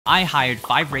I hired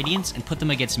 5 Radiants and put them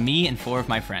against me and 4 of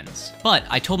my friends. But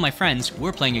I told my friends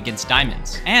we're playing against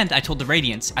Diamonds. And I told the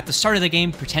Radiants, at the start of the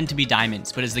game, pretend to be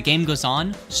Diamonds, but as the game goes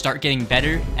on, start getting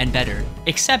better and better.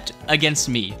 Except against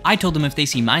me. I told them if they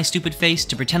see my stupid face,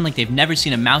 to pretend like they've never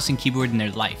seen a mouse and keyboard in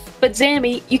their life. But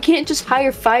Zammey, you can't just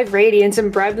hire 5 Radiants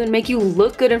and bribe them to make you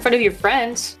look good in front of your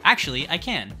friends. Actually, I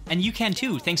can. And you can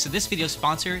too, thanks to this video's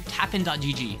sponsor,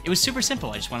 tapin.gg. It was super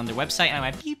simple. I just went on their website and I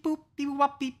went beep boop, beep boop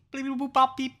bop, beep, beep boop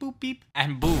bop, beep boop beep,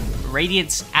 and boom,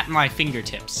 Radiance at my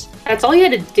fingertips. That's all you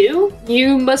had to do?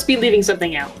 You must be leaving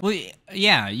something out. Well,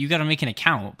 yeah, you gotta make an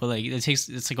account, but like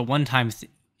it's like a one-time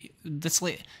that's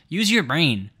like, use your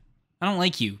brain. I don't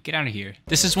like you. Get out of here.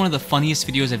 This is one of the funniest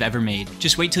videos I've ever made.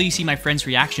 Just wait till you see my friends'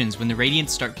 reactions when the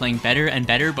Radiants start playing better and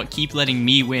better, but keep letting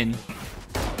me win.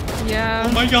 Yeah.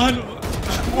 Oh my god.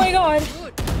 Oh my god.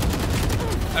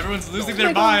 Everyone's losing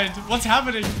their mind. What's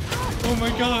happening? Oh my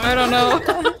god. I don't know.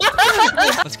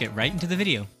 Let's get right into the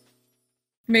video.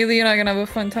 Melee and I are gonna have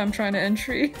a fun time trying to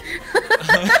entry.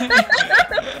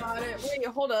 Wait,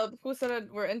 hold up. Who said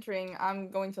we're entering? I'm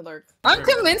going to lurk. I'm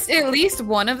convinced at least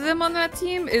one of them on that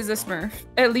team is a Smurf.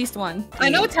 At least one. I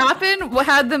know Tapin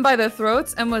had them by the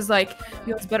throats and was like,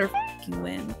 "You guys better fucking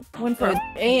win. One for our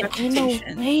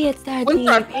reputation. Hey, it's that One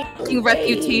for our fucking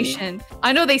reputation."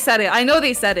 I know they said it. I know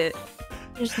they said it.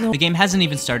 The game hasn't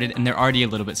even started and they're already a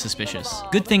little bit suspicious.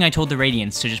 Good thing I told the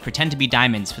Radiants to just pretend to be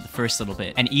Diamonds for the first little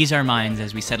bit and ease our minds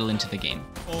as we settle into the game.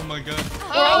 Oh my god.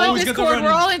 We're all in Discord.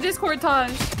 We're all in Discord, Taj.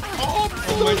 Oh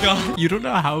my god. You don't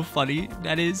know how funny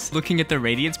that is? Looking at the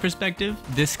Radiant's perspective,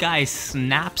 this guy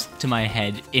snaps to my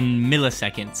head in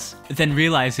milliseconds, then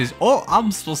realizes, oh,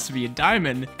 I'm supposed to be a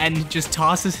Diamond, and just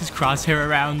tosses his crosshair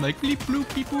around like bleep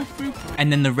bloop beep boop boop.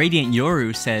 And then the Radiant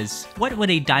Yoru says, what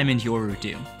would a Diamond Yoru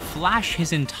do? Flash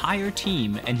his entire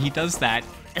team, and he does that.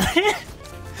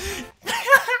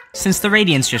 Since the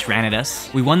Radiants just ran at us,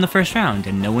 we won the first round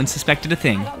and no one suspected a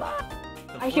thing.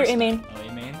 I hear A-main. Oh,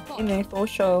 A-main? A-main, full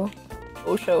show.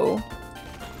 Full show.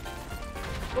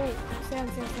 Oh, Sam.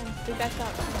 They backed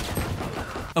up.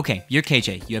 Okay, you're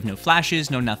KJ. You have no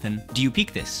flashes, no nothing. Do you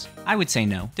peek this? I would say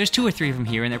no. There's 2 or 3 of them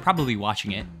here and they're probably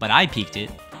watching it, but I peeked it.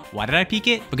 Why did I peek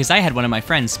it? Because I had one of my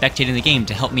friends spectating the game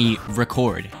to help me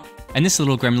record. And this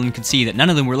little gremlin could see that none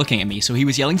of them were looking at me, so he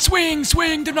was yelling, swing,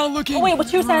 swing, they're not looking! Oh wait,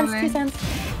 what's 2 cents? 2 cents.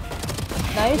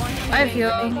 Nice. I have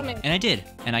healing. And I did,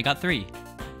 and I got 3.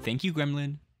 Thank you,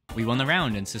 gremlin. We won the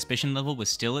round, and suspicion level was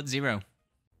still at 0.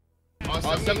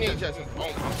 Oh, 78, Jackson. Oh,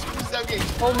 78.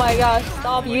 Oh my gosh,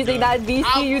 stop using that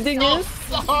VC using this.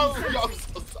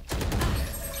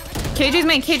 KJ's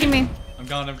main. I'm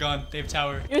gone. They have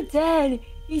tower. You're dead.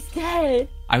 He's dead.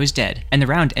 I was dead, and the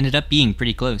round ended up being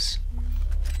pretty close.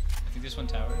 I think there's one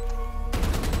tower.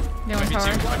 Yeah, one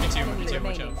tower. Might be two,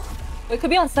 watch out. It could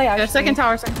be on site actually. Yeah, second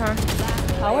tower. Tower?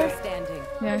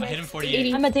 Yeah. I hit him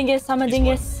 48. I'm a dingus.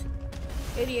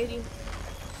 80.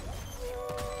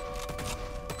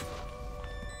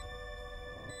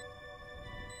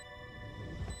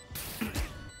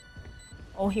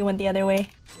 Oh, he went the other way.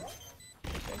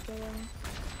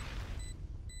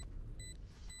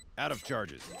 Out of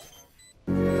charges.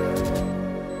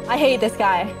 I hate this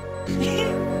guy. He's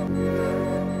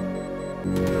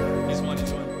one.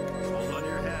 Hold on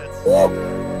your hats.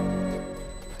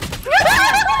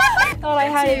 Thought I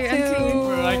had it too.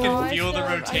 Bro, I can feel the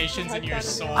rotations in your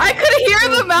soul. I could hear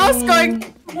the mouse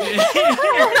going.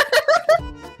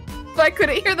 I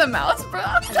couldn't hear the mouse, bro.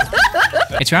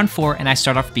 It's round 4 and I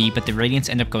start off B, but the Radiants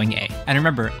end up going A. And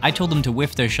remember, I told them to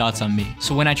whiff their shots on me.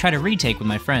 So when I try to retake with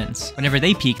my friends, whenever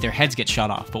they peek, their heads get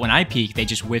shot off. But when I peek, they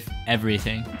just whiff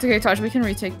everything. It's okay, Taj, we can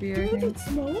retake B, I think.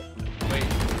 Wait.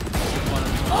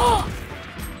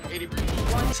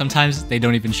 Sometimes they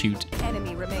don't even shoot.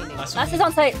 Enemy remaining. Last is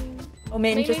on site. Oh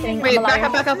man, interesting. Wait, I'm a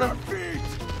back liar. up.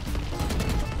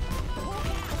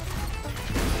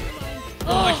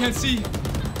 Oh, I can't see.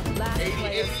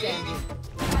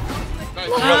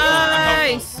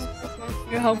 Nice.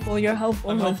 You're helpful.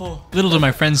 I'm helpful. Little do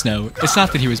my friends know, it's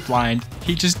not that he was blind.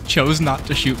 He just chose not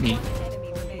to shoot me.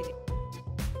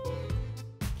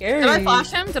 Did I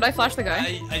flash him? Did I flash the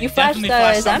guy? You flashed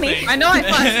Zammey. I know I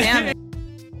flashed Zammey.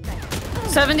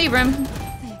 70 brim.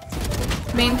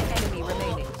 Main.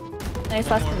 Nice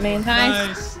last main.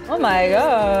 Nice. Oh my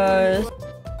gosh.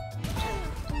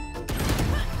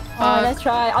 Oh, let's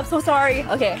try. I'm so sorry.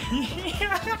 Okay.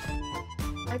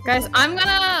 Guys, I'm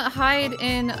gonna hide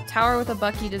in tower with a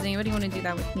Bucky. Does anybody want to do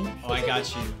that with me? Oh, I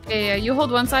got you. Yeah, you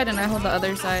hold one side and I hold the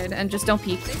other side, and just don't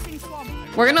peek.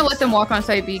 We're gonna let them walk on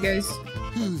site B, guys.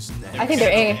 I think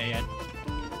they're A.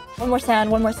 One more sand.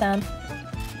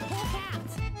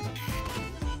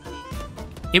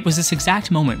 It was this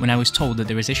exact moment when I was told that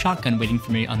there was a shotgun waiting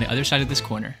for me on the other side of this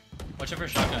corner. Watch out for a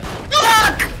shotgun.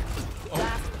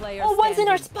 Oh, one's in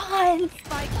our spawn.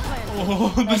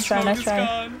 Oh, the Nice try, smoke nice is try.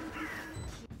 gone.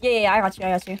 Yeah, I got you.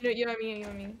 You know what I mean? You know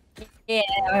what I mean? Yeah,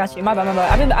 I got you. My bad.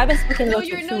 I've been smoking No, low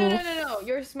you're too. no.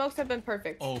 Your smokes have been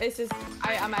perfect. Oh. It's just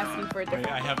I'm asking for a different.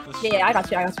 Wait, I have this. Yeah, I got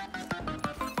you. I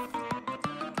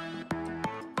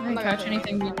didn't catch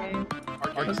anything.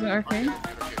 Was it arcade?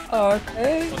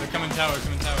 Okay. Oh, they're coming tower,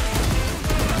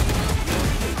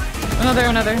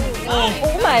 Another.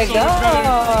 Oh my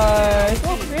god.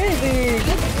 So crazy.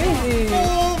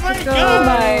 Oh my Oh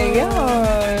my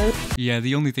god. Yeah,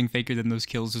 the only thing faker than those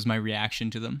kills was my reaction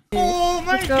to them. Oh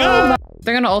my god.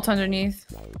 They're gonna ult underneath.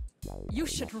 You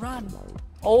should run.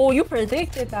 Oh, you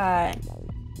predicted that.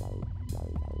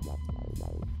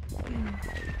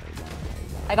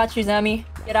 I got you, Zammey.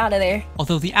 Get out of there.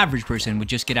 Although the average person would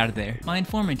just get out of there, my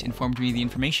informant informed me the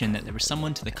information that there was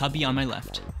someone to the cubby on my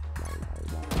left.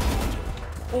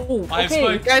 Oh, I have okay.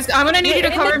 spiked. Guys, I'm gonna need you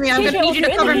to cover me. I'm gonna need you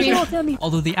to cover me.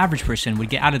 Although the average person would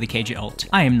get out of the cage at ult,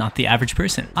 I am not the average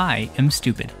person. I am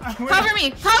stupid. Cover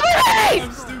me! Cover me!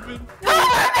 I'm stupid. Cover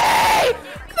me!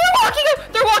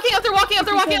 They're walking up.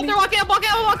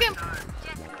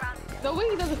 The way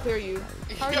he doesn't clear you.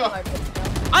 How are you alive?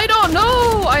 I don't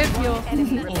know. I feel.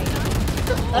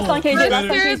 That's on KJ. That's on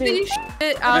Scared the KJ.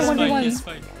 shit out of me. This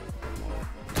fight.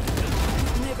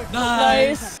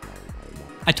 Nice.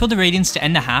 I told the Radiants to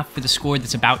end the half with a score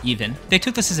that's about even. They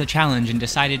took this as a challenge and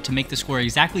decided to make the score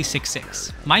exactly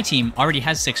 6-6. My team already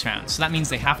has 6 rounds, so that means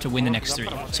they have to win the next 3.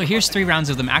 So here's 3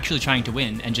 rounds of them actually trying to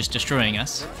win and just destroying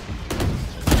us.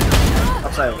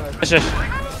 Nice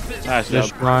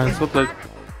job. Nice. What the?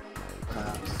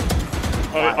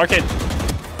 Arcade.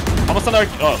 Almost on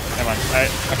arcade. Oh, never mind.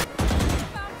 Alright.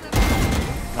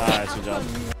 Nice, good job.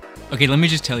 Okay, let me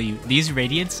just tell you, these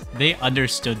Radiants, they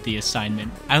understood the assignment.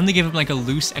 I only gave them like a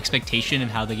loose expectation of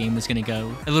how the game was gonna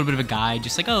go. A little bit of a guide,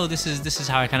 just like, oh, this is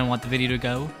how I kind of want the video to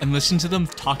go. And listen to them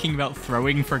talking about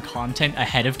throwing for content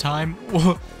ahead of time.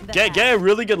 Get a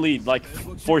really good lead, like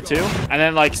 4-2, and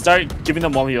then like start giving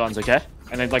them 1v1s, okay?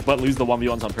 And then like lose the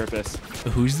 1v1s on purpose.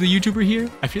 Who's the YouTuber here?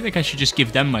 I feel like I should just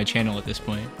give them my channel at this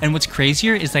point. And what's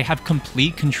crazier is they have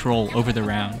complete control over the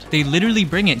round. They literally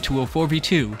bring it to a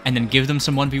 4v2 and then give them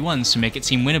some 1v1s to make it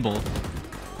seem winnable.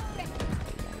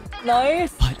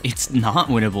 Nice. But it's not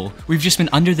winnable. We've just been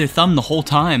under their thumb the whole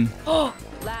time.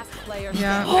 Last player.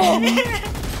 Yeah.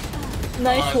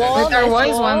 Nice wall. There nice was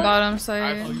wall. one bottom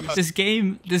side. This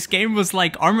game was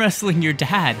like arm wrestling your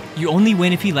dad. You only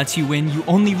win if he lets you win, you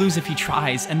only lose if he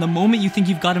tries, and the moment you think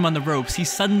you've got him on the ropes,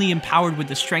 he's suddenly empowered with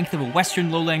the strength of a western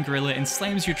lowland gorilla and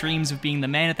slams your dreams of being the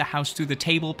man at the house through the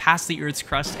table, past the earth's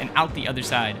crust, and out the other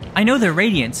side. I know they're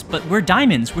Radiants, but we're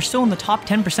Diamonds. We're still in the top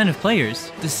 10% of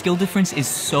players. The skill difference is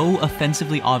so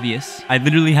offensively obvious. I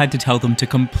literally had to tell them to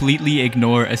completely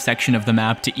ignore a section of the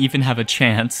map to even have a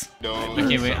chance.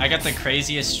 Okay, wait, I got the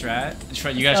craziest strat.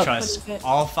 You guys trust.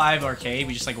 All 5 arcade,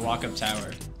 we just like walk up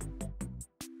tower.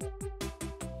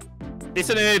 They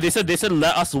said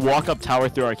let us walk up tower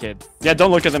through arcade. Yeah,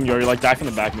 don't look at them, Yuri. Like die from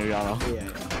the back, maybe. I don't know. Yeah.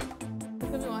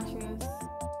 I've been watching this.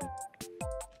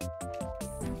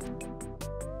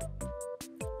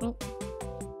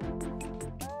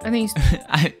 I think he's.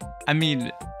 I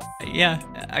mean, yeah,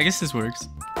 I guess this works.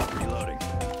 Reloading.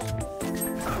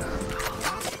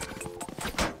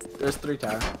 There's 3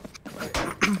 tower.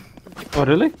 Oh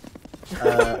really?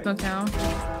 Don't count.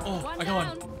 Oh, I got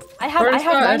one. I have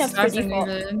lineups for default.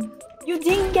 Assassinated. You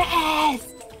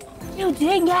dingus! You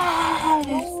dingus!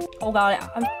 Oh god,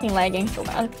 I'm fucking lagging so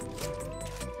bad.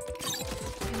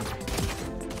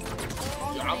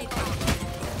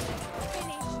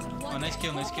 Oh, nice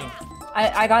kill, nice kill.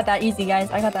 I got that easy, guys.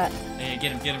 I got that. Hey,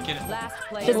 get him. Last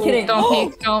player. Just kidding.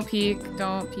 Don't peek.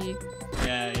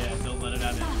 Yeah, don't let it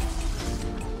happen.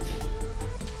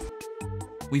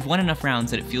 We've won enough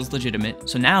rounds that it feels legitimate,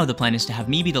 so now the plan is to have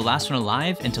me be the last one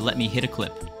alive and to let me hit a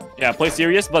clip. Yeah, play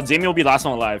serious, but Zammey will be last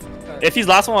one alive. If he's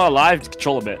last one alive,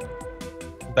 control a bit.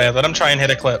 Yeah, let him try and hit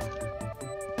a clip.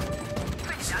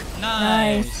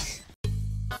 Nice.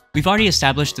 We've already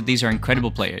established that these are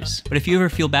incredible players, but if you ever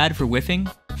feel bad for whiffing,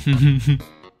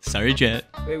 sorry, Jet.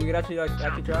 Wait, we could actually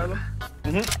try them?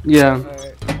 Yeah.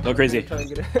 Alright. Go crazy. Try and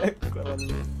get a clip on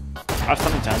them. Have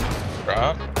fun in time.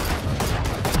 Drop.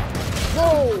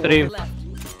 Whoa! 3.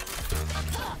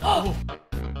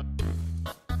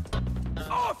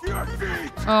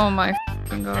 Oh my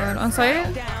fucking god. On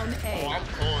site? Down A. I'm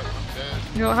caught. I'm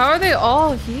dead. Yo, how are they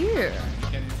all here?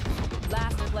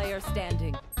 Last player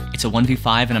standing. It's a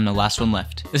 1v5 and I'm the last one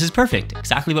left. This is perfect,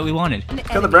 exactly what we wanted.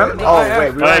 Kill the brim? Oh,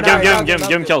 wait. Alright, give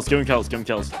him kills.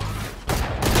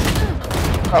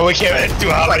 Oh, we can't do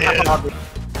it.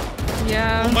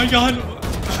 Yeah. Oh my god.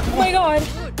 Oh my god.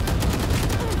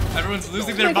 Everyone's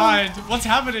losing their mind. What's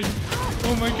happening?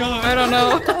 Oh my god. I don't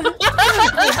know.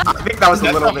 I think that was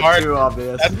a little bit too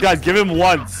obvious. Guys, give him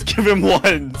once. Give him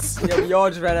once. Yeah, we all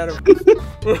just ran out of.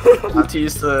 I'm too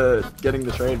used to getting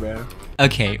the trade, man.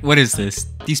 Okay, what is this?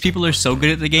 These people are so good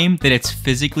at the game that it's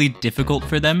physically difficult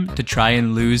for them to try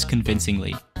and lose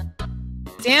convincingly.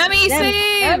 Zammey, save!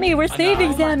 Zammey, we're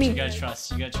saving You Zammey. gotta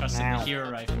trust. You gotta trust in the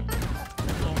hero rifle.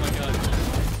 Oh my god.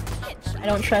 I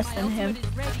don't trust in him.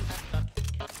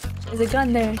 There's a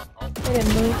gun there. They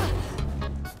didn't move.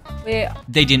 Wait.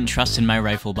 They didn't trust in my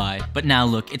rifle buy, but now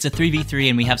look, it's a 3v3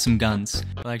 and we have some guns.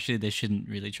 Well, actually, they shouldn't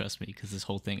really trust me because this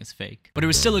whole thing is fake. But it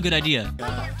was still a good idea.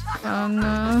 Oh no.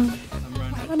 I'm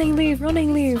running. Running, leave,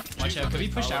 running, leave. Watch out, could we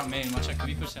push out main? Watch out, could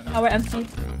we push out main? Oh, we're empty.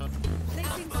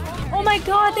 Oh my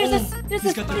god, there's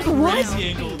He's got the what? crazy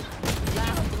angle.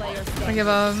 I give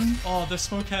up. Oh, the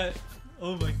smoke hat.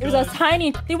 Oh my god. There was a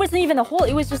tiny, there wasn't even a hole.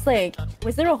 It was just like,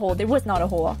 was there a hole? There was not a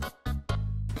hole.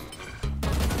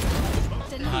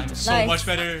 I'm so Nice. much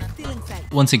better.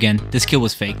 Once again, this kill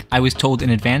was fake. I was told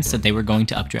in advance that they were going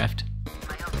to updraft.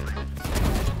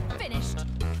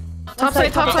 Top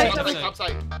side, top side. Top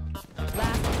side.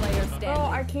 Last player standing. Oh,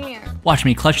 I can't. Watch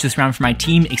me clutch this round for my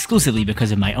team exclusively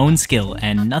because of my own skill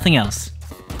and nothing else.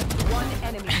 One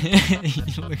enemy.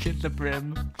 Look at the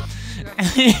brim.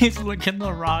 He's looking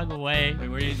the wrong way. Wait,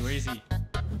 where is he?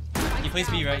 He plays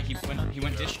B, right? He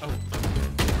went dish. Oh.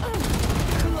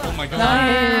 Oh my god.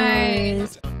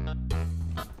 Nice.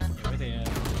 Where are they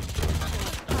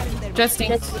at?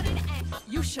 Justin.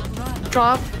 You should run.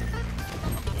 Drop.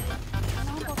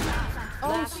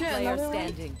 Last shit, player another one?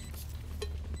 standing.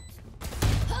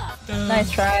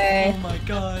 Nice try. Oh my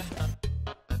god.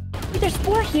 Wait, there's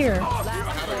 4 here.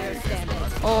 Last player standing.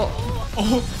 Oh.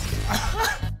 Oh.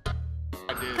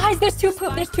 Guys, there's two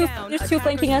flanking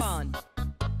us. Spawn.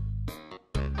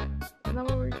 Is that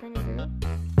what we were trying to do?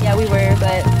 Yeah, we were,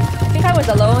 but I think I was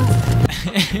alone.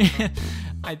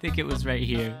 I think it was right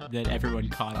here that everyone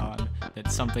caught on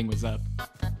that something was up.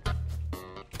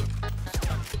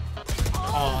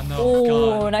 Oh no,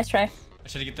 Oh, god. nice try. I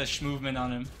should get that movement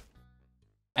on him.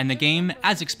 And the game,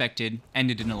 as expected,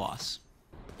 ended in a loss.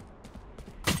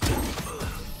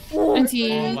 Oh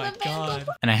my god.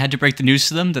 And I had to break the news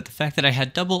to them that the fact that I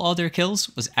had double all their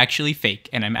kills was actually fake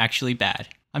and I'm actually bad.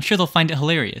 I'm sure they'll find it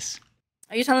hilarious.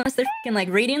 Are you telling us they're f***ing like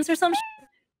Radiants or some shit?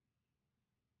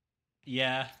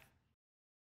 Yeah.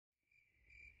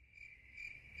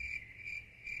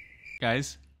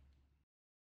 Guys?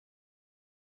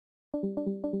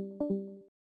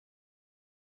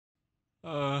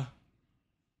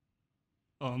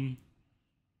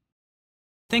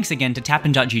 Thanks again to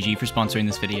Tappin.gg for sponsoring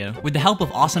this video. With the help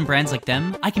of awesome brands like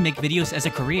them, I can make videos as a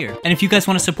career. And if you guys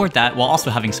want to support that while also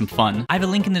having some fun, I have a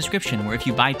link in the description where if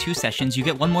you buy 2 sessions, you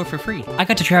get 1 more for free. I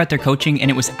got to try out their coaching and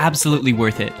it was absolutely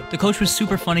worth it. The coach was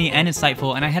super funny and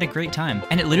insightful and I had a great time.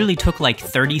 And it literally took like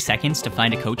 30 seconds to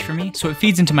find a coach for me, so it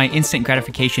feeds into my instant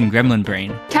gratification gremlin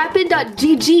brain.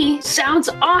 Tappin.gg sounds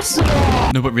awesome!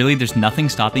 No, but really, there's nothing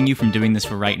stopping you from doing this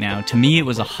for right now. To me, it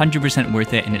was 100%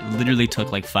 worth it and it literally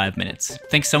took like 5 minutes.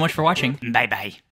 Thanks so much for watching. Bye bye.